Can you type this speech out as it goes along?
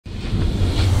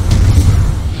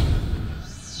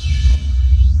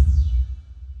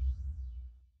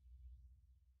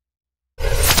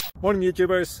Morning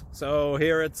YouTubers. So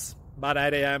here it's about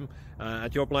 8 a.m.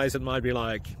 At your place it might be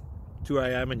like 2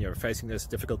 a.m. and you're facing this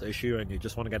difficult issue and you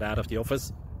just want to get out of the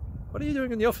office. What are you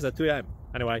doing in the office at 2 a.m.?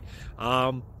 Anyway,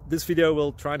 this video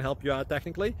will try and help you out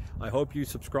technically. I hope you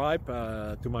subscribe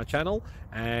to my channel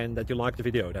and that you like the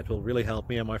video. That will really help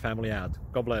me and my family out.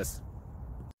 God bless.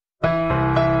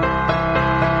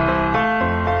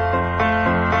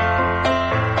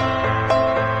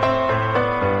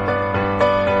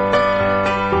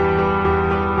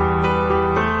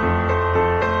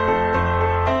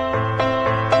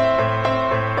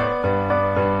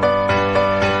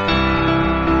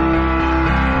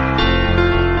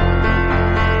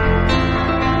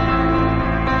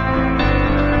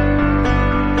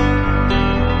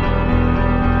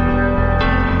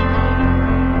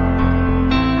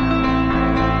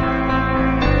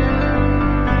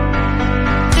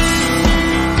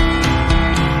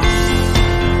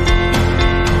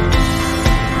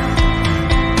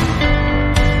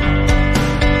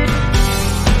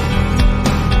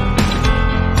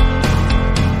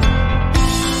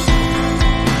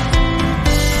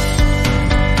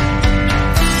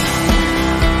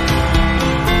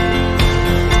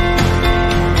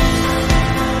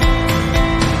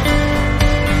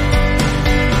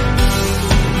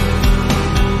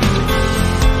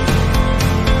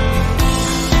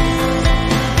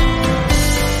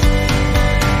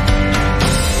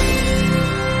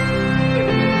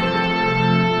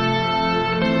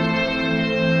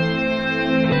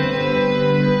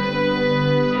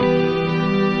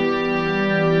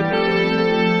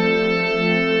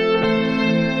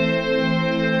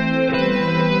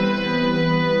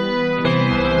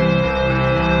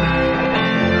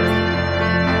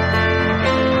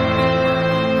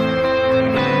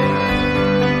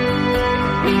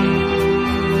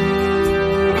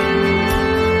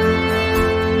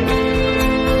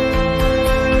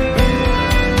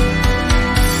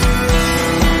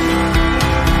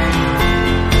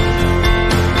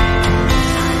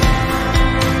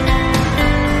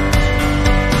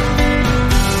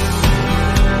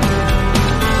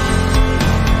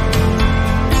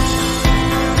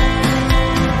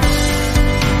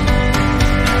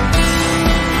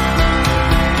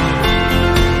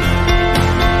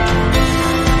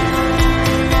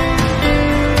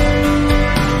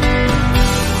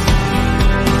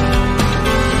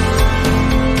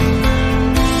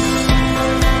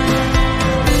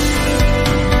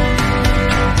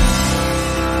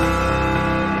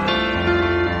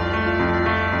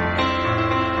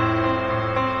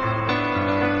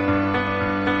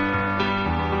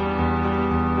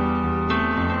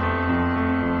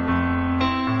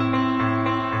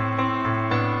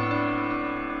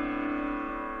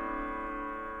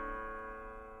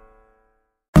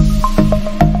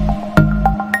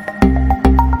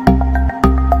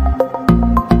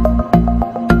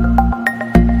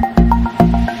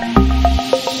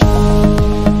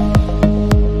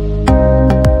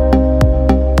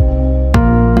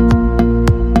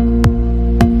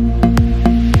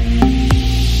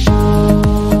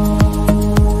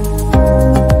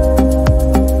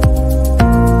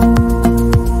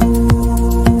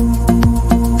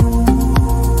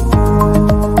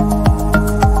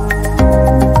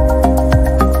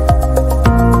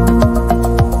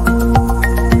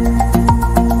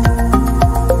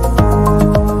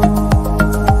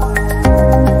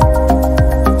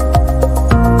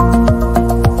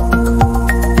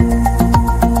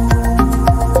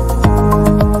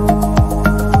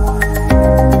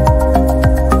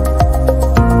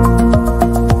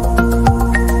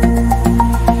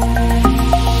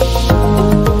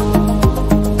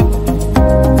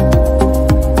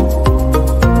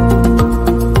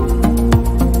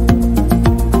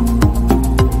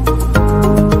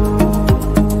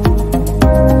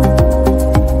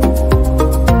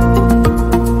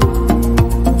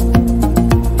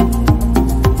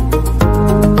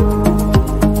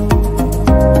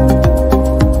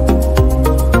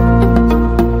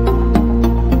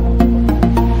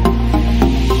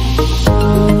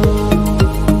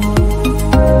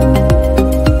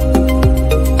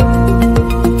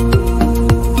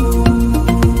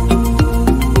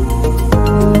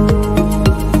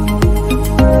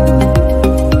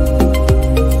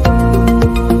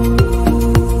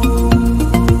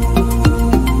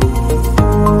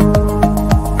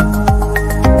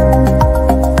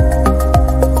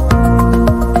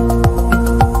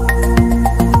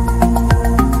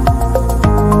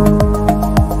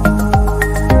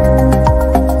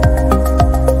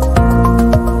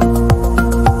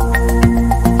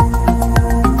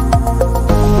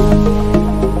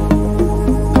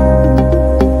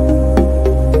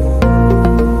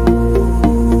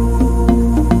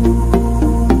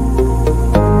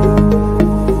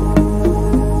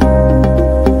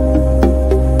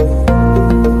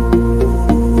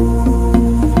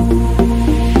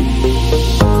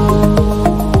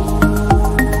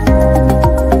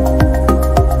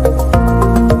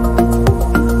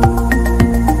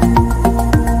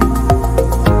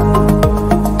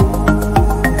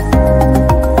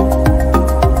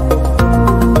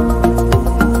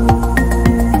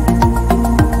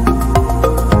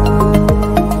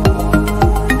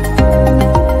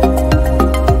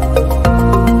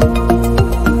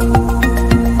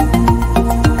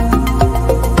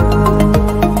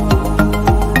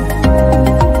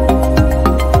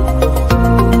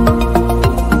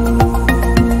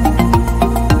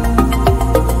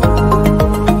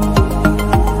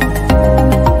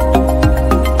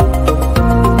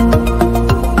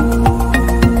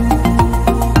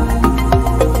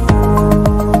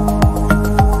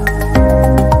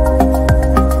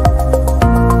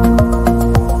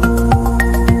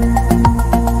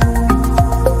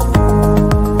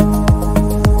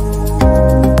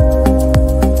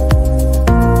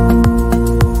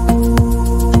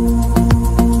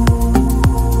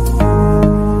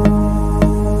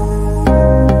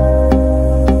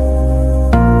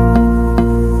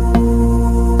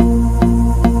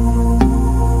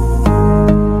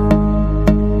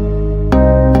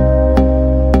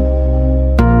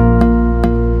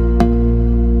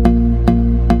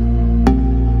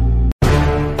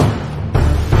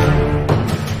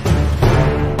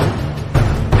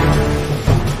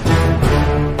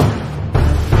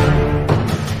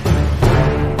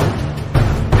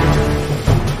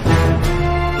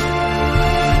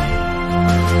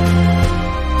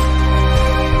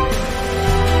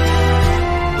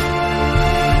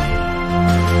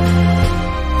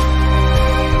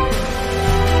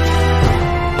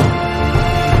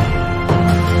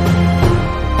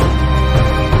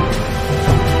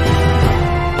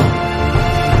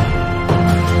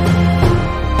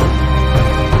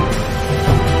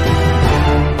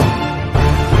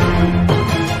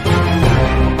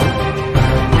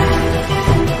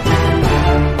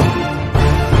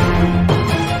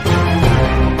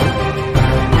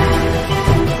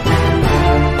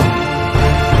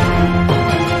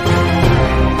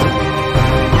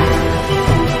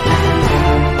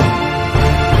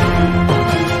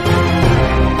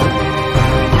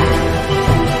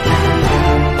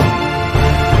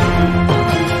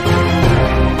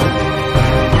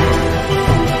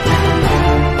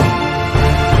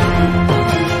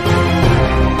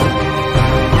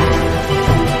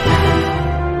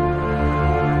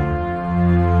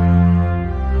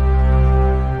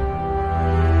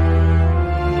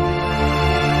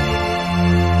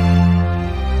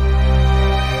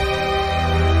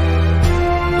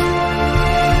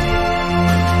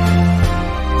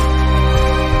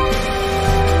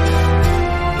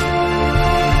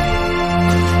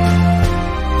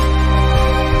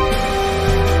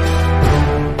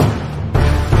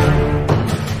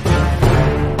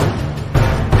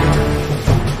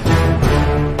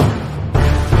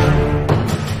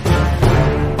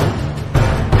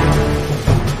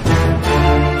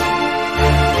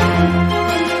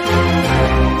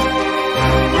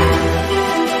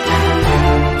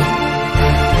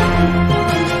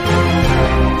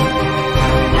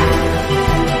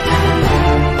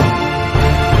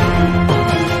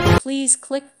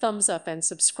 click thumbs up and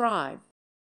subscribe.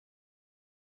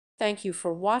 Thank you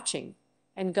for watching,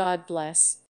 and God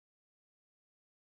bless.